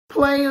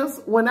Players,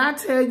 when I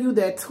tell you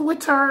that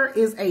Twitter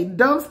is a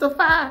dumpster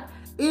fire,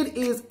 it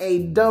is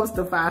a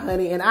dumpster fire,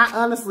 honey, and I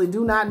honestly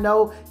do not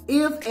know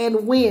if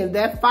and when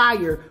that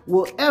fire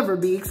will ever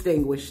be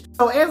extinguished.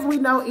 So as we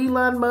know,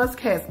 Elon Musk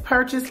has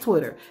purchased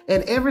Twitter,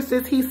 and ever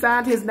since he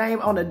signed his name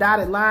on the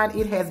dotted line,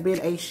 it has been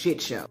a shit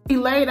show. He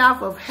laid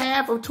off of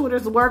half of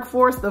Twitter's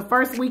workforce the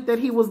first week that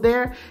he was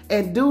there,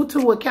 and due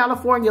to a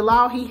California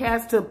law, he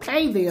has to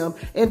pay them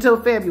until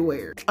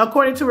February.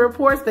 According to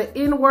reports, the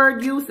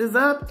N-word use is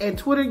up, and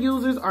Twitter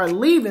users are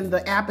leaving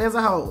the app as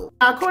a whole.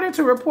 According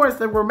to reports,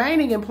 the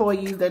remaining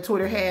employees that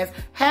Twitter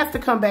has to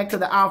come back to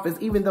the office,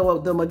 even though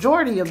the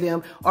majority of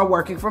them are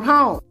working from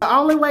home. The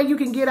only way you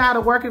can get out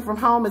of working from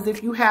home is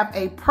if you have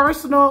a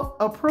personal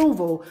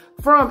approval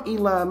from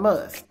Elon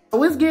Musk.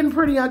 So it's getting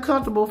pretty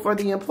uncomfortable for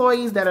the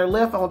employees that are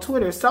left on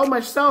Twitter, so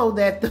much so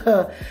that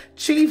the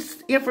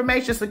Chief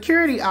Information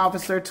Security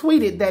Officer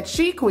tweeted that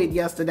she quit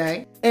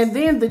yesterday, and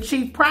then the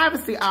Chief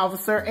Privacy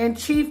Officer and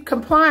Chief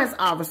Compliance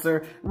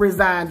Officer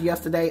resigned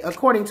yesterday,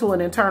 according to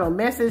an internal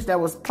message that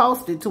was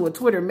posted to a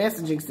Twitter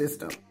messaging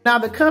system. Now,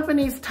 the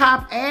company's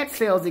top ad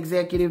sales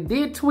executive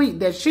did tweet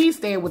that she's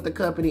staying with the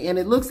company, and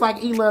it looks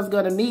like Elon's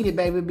gonna need it,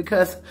 baby,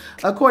 because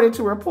according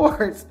to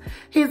reports,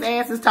 his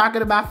ass is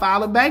talking about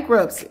filing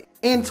bankruptcy.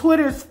 In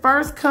Twitter's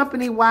first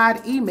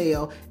company-wide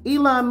email,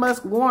 Elon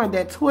Musk warned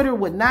that Twitter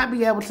would not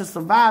be able to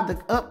survive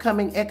the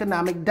upcoming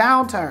economic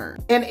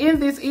downturn. And in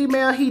this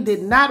email, he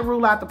did not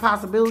rule out the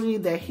possibility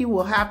that he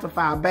will have to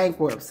file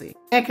bankruptcy.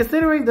 And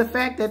considering the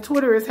fact that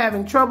Twitter is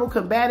having trouble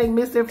combating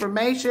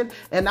misinformation,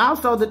 and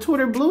also the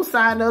Twitter Blue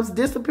signups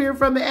disappeared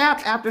from the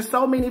app after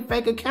so many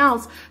fake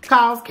accounts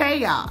caused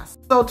chaos.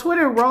 So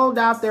Twitter rolled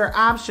out their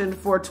option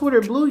for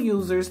Twitter Blue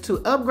users to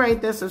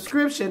upgrade their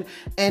subscription,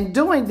 and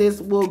doing this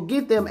will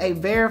get them a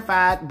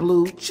verified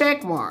blue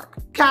check mark.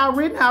 Kyle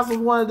Rittenhouse was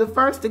one of the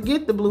first to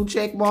get the blue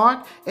check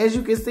mark. As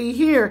you can see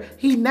here,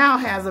 he now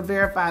has a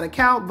verified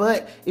account,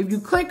 but if you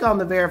click on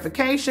the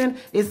verification,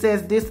 it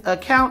says this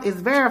account is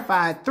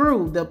verified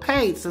through the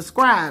paid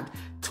subscribed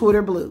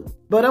Twitter Blue.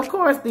 But of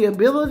course, the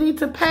ability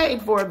to pay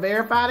for a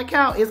verified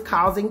account is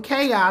causing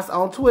chaos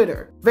on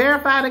Twitter.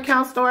 Verified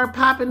accounts started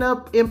popping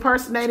up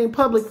impersonating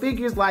public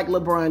figures like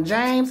LeBron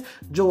James,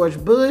 George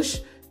Bush.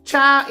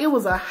 Child, it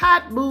was a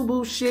hot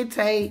boo-boo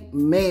shit-tay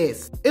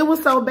mess. It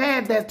was so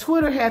bad that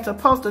Twitter had to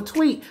post a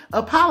tweet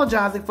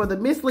apologizing for the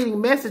misleading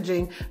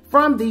messaging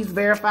from these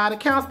verified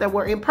accounts that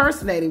were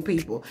impersonating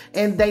people.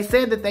 And they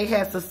said that they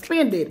had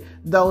suspended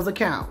those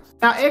accounts.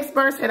 Now,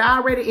 experts had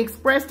already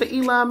expressed to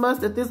Elon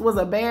Musk that this was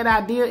a bad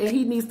idea and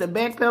he needs to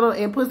backpedal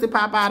and pussy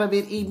pop out of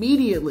it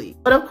immediately.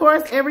 But of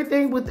course,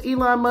 everything with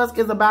Elon Musk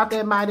is about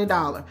that mighty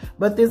dollar.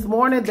 But this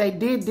morning, they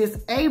did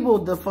disable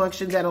the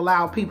function that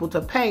allowed people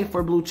to pay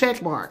for blue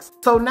check marks.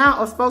 So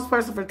now a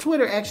spokesperson for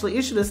Twitter actually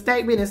issued a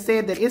statement and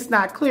said that it's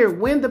not clear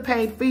when the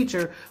paid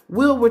feature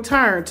will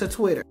return to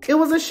Twitter. It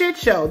was a shit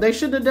show. They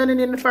shouldn't have done it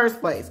in the first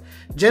place,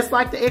 just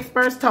like the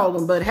experts told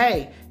them. But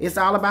hey, it's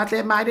all about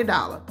that mighty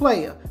dollar.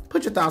 Player,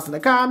 put your thoughts in the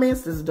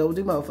comments. This is Dope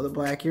Demo for the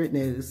Black Accurate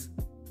News.